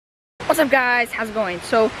What's up guys, how's it going?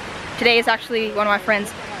 So today is actually one of my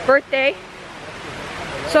friend's birthday.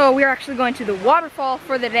 So we're actually going to the waterfall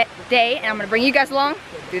for the day, and I'm gonna bring you guys along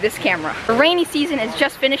through this camera. The rainy season is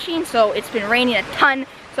just finishing, so it's been raining a ton.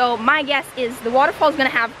 So my guess is the waterfall is gonna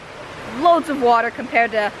have loads of water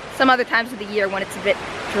compared to some other times of the year when it's a bit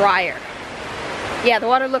drier. Yeah, the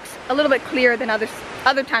water looks a little bit clearer than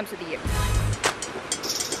other times of the year.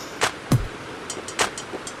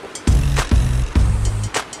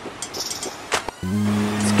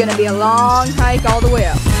 It's gonna be a long hike all the way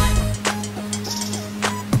up.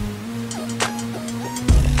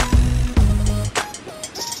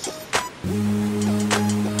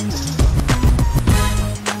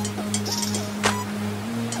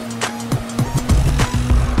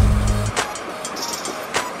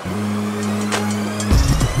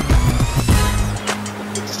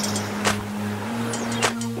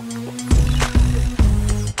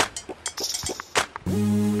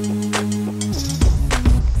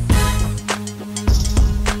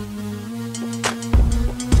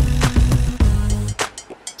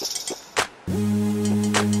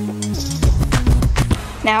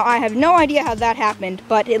 Now, I have no idea how that happened,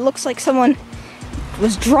 but it looks like someone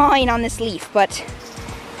was drawing on this leaf, but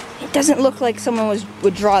it doesn't look like someone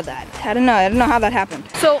would draw that. I don't know how that happened.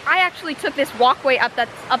 So I actually took this walkway up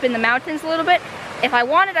that's up in the mountains a little bit. If I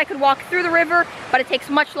wanted, I could walk through the river, but it takes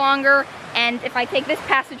much longer, and if I take this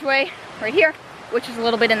passageway right here, which is a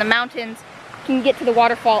little bit in the mountains, I can get to the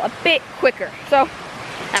waterfall a bit quicker. So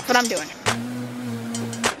that's what I'm doing.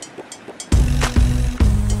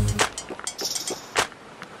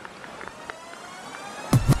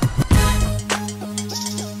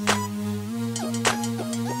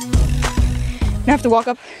 I have to walk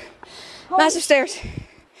up massive stairs,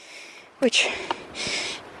 which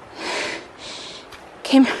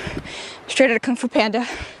came straight out of Kung Fu Panda.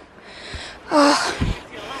 Oh.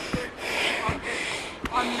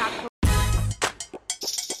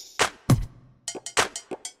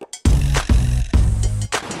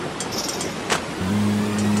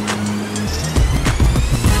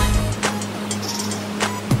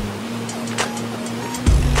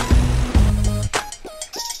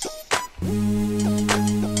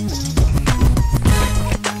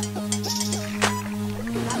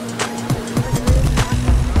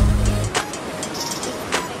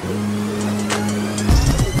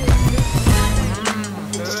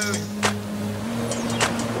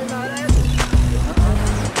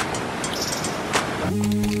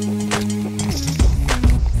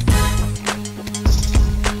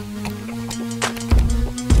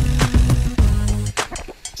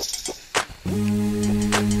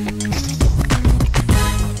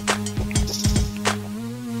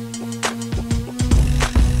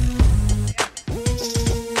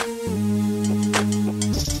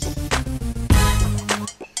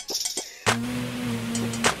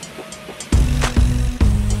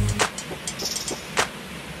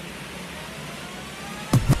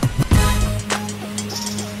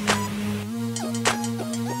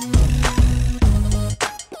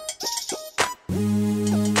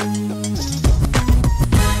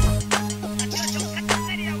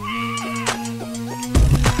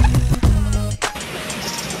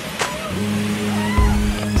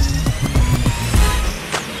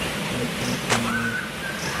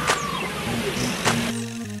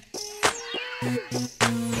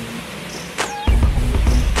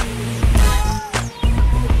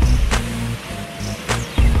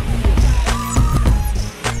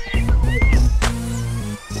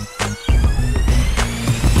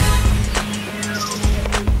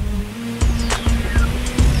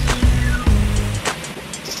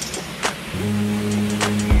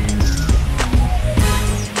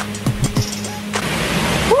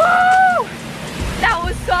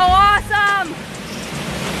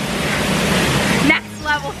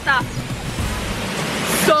 Stuff.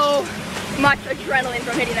 So much adrenaline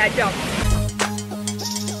from hitting that jump.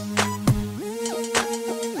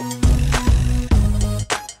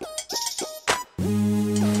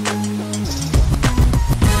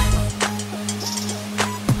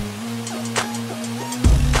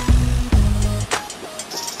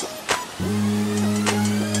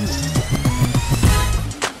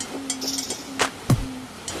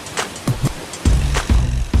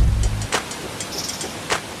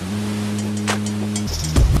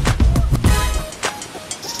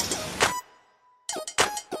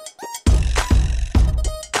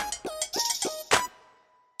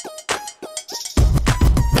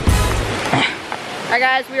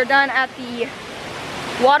 Alright guys, we are done at the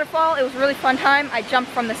waterfall. It was a really fun time. I jumped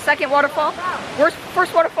from the second waterfall,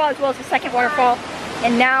 first waterfall as well as the second waterfall,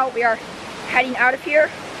 and now we are heading out of here.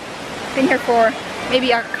 Been here for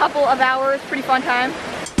maybe a couple of hours. Pretty fun time.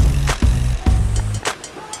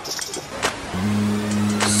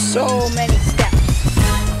 So many steps.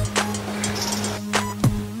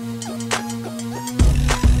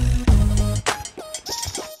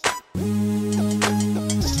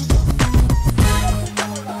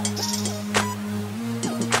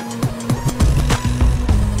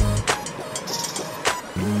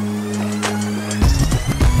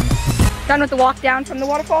 Done with the walk down from the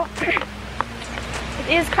waterfall.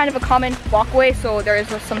 It is kind of a common walkway, so there is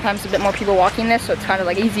sometimes a bit more people walking this, so it's kind of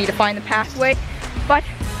like easy to find the pathway. But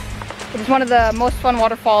it is one of the most fun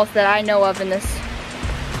waterfalls that I know of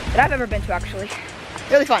that I've ever been to, actually.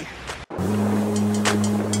 Really fun.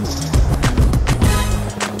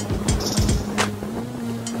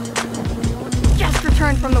 Just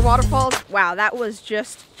returned from the waterfalls. Wow, that was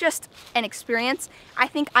just an experience. I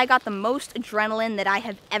think I got the most adrenaline that I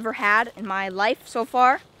have ever had in my life so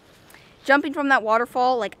far. Jumping from that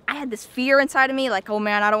waterfall, like, I had this fear inside of me, like, oh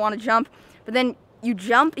man, I don't want to jump. But then you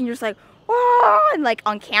jump and you're just like, whoa, and like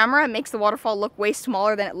on camera, it makes the waterfall look way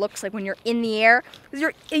smaller than it looks like when you're in the air.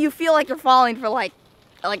 Because you feel like you're falling for like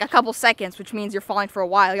a couple seconds, which means you're falling for a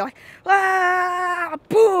while. You're like, ah,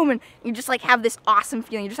 boom, and you just like have this awesome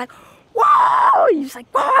feeling. You're just like, whoa, you're just like,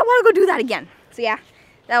 whoa, I want to go do that again. So yeah,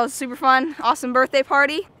 that was super fun, awesome birthday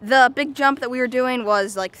party. The big jump that we were doing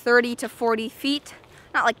was like 30 to 40 feet.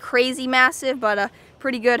 Not like crazy massive, but a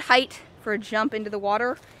pretty good height for a jump into the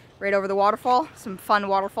water, right over the waterfall. Some fun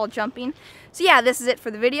waterfall jumping. So yeah, this is it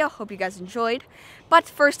for the video. Hope you guys enjoyed. But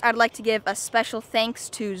first, I'd like to give a special thanks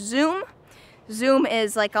to Zoom. Zoom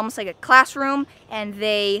is like almost like a classroom, and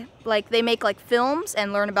they make like films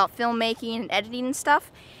and learn about filmmaking and editing and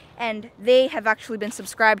stuff. And they have actually been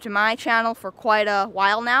subscribed to my channel for quite a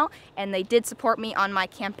while now, and they did support me on my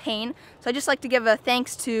campaign. So I'd just like to give a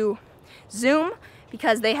thanks to Zoom,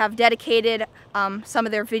 because they have dedicated some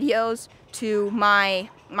of their videos to my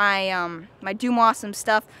Doom Awesome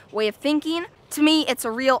Stuff way of thinking. To me, it's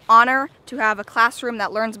a real honor to have a classroom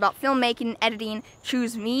that learns about filmmaking and editing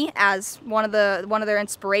choose me as one of their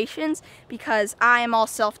inspirations, because I am all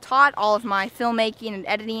self-taught. All of my filmmaking and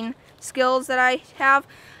editing skills that I have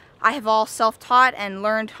all self-taught and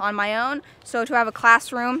learned on my own. So to have a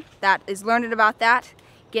classroom that is learning about that,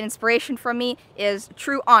 get inspiration from me, is a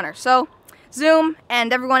true honor. So Zoom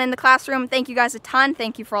and everyone in the classroom, thank you guys a ton.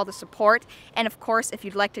 Thank you for all the support. And of course, if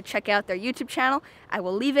you'd like to check out their YouTube channel, I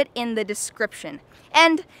will leave it in the description.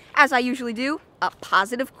 And as I usually do, a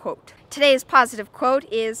positive quote. Today's positive quote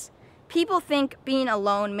is, "People think being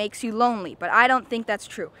alone makes you lonely, but I don't think that's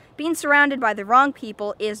true. Being surrounded by the wrong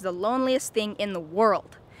people is the loneliest thing in the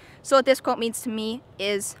world." So what this quote means to me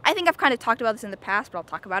is, I think I've kind of talked about this in the past, but I'll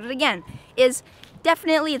talk about it again, is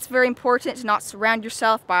definitely it's very important to not surround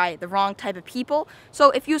yourself by the wrong type of people.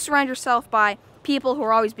 So if you surround yourself by people who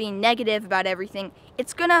are always being negative about everything,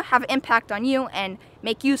 it's gonna have an impact on you and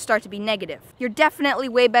make you start to be negative. You're definitely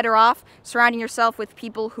way better off surrounding yourself with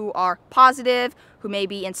people who are positive, who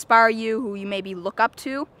maybe inspire you, who you maybe look up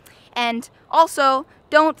to. And also,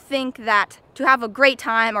 don't think that to have a great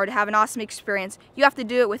time or to have an awesome experience, you have to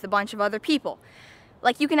do it with a bunch of other people.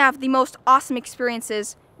 Like, you can have the most awesome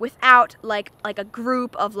experiences without like a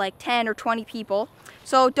group of like 10 or 20 people.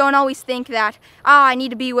 So don't always think that, I need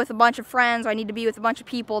to be with a bunch of friends, or I need to be with a bunch of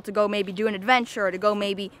people to go maybe do an adventure, or to go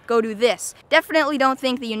maybe go do this. Definitely don't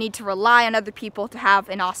think that you need to rely on other people to have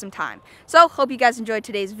an awesome time. So hope you guys enjoyed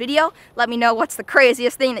today's video. Let me know what's the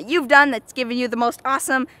craziest thing that you've done that's given you the most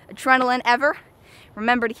awesome adrenaline ever.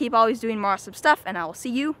 Remember to keep always doing more awesome stuff, and I will see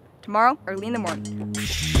you tomorrow early in the morning.